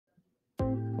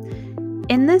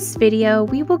In this video,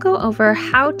 we will go over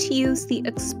how to use the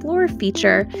Explore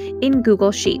feature in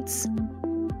Google Sheets.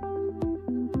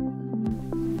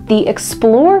 The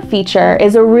Explore feature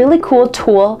is a really cool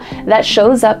tool that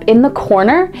shows up in the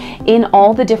corner in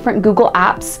all the different Google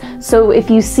apps. So if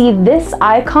you see this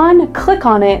icon, click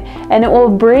on it and it will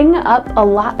bring up a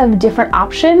lot of different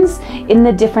options in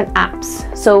the different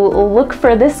apps. So look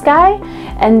for this guy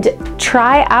and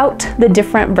try out the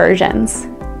different versions.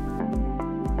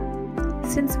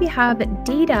 Since we have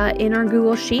data in our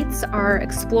Google Sheets, our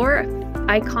Explore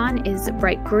icon is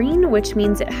bright green, which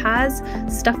means it has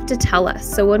stuff to tell us.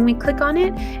 So when we click on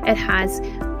it, it has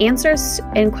answers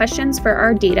and questions for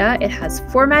our data, it has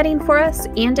formatting for us,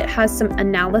 and it has some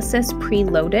analysis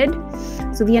preloaded.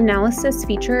 So the analysis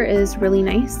feature is really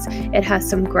nice. It has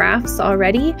some graphs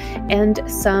already and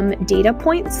some data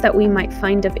points that we might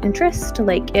find of interest.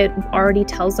 Like it already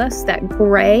tells us that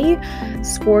Gray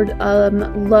scored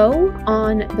low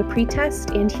on the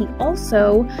pretest, and he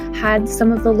also had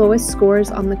some of the lowest scores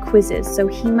on the quizzes. So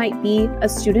he might be a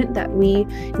student that we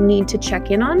need to check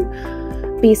in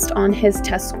on based on his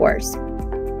test scores.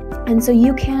 And so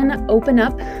you can open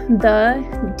up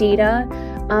the data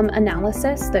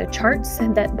analysis, the charts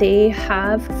that they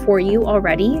have for you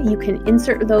already. You can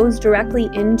insert those directly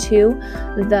into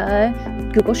the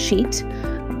Google Sheet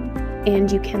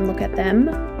and you can look at them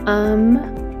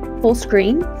full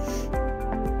screen.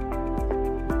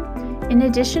 In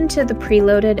addition to the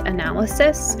preloaded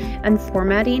analysis and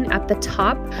formatting at the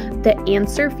top, the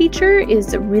answer feature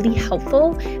is really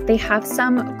helpful. They have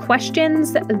some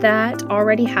questions that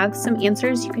already have some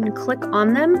answers. You can click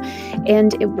on them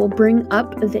and it will bring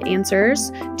up the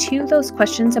answers to those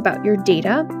questions about your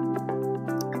data.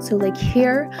 So like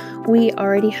here, we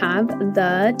already have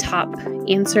the top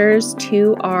answers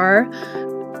to our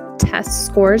test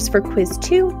scores for quiz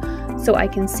 2. So I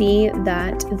can see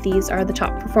that these are the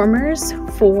top performers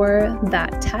for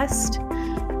that test.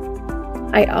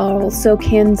 I also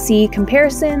can see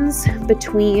comparisons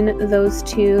between those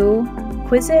two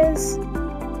quizzes.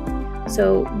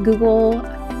 So Google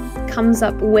comes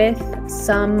up with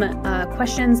some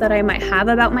questions that I might have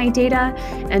about my data,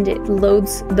 and it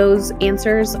loads those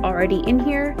answers already in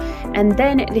here. And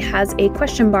then it has a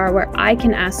question bar where I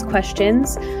can ask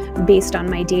questions based on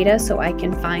my data, so I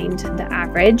can find the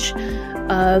average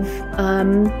of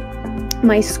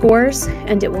my scores,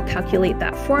 and it will calculate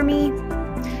that for me.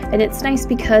 And it's nice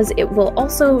because it will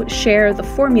also share the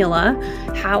formula,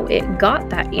 how it got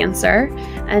that answer,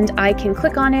 and I can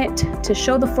click on it to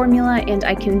show the formula, and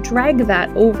I can drag that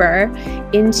over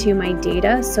into my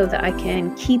data so that I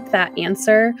can keep that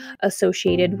answer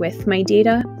associated with my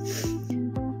data.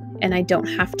 And I don't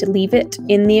have to leave it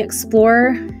in the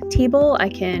Explore table. I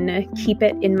can keep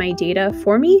it in my data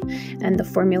for me, and the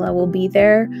formula will be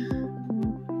there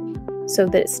so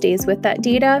that it stays with that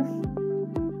data.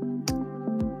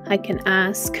 I can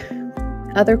ask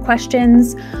other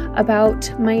questions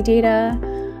about my data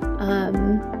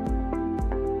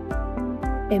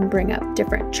and bring up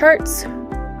different charts.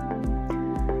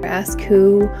 Ask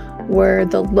who were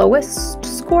the lowest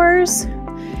scores,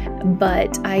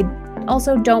 but I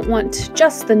also don't want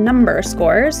just the number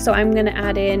scores, so I'm going to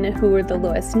add in who were the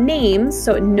lowest names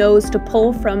so it knows to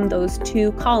pull from those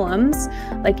two columns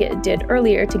like it did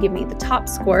earlier to give me the top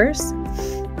scores.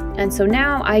 And so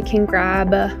now I can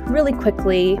grab really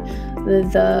quickly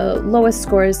the lowest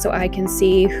scores so I can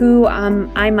see who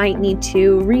I might need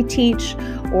to reteach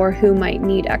or who might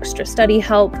need extra study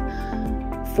help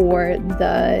for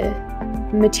the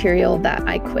material that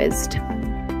I quizzed.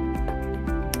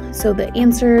 So the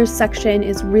answers section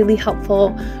is really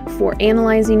helpful for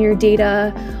analyzing your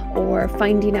data or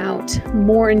finding out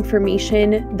more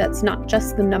information that's not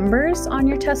just the numbers on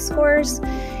your test scores.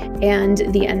 And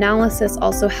the analysis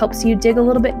also helps you dig a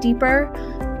little bit deeper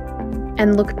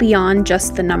and look beyond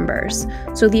just the numbers.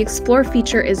 So the Explore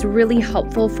feature is really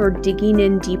helpful for digging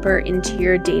in deeper into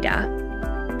your data.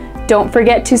 Don't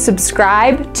forget to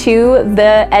subscribe to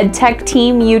the EdTech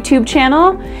Team YouTube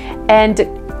channel and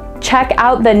check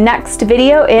out the next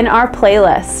video in our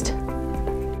playlist.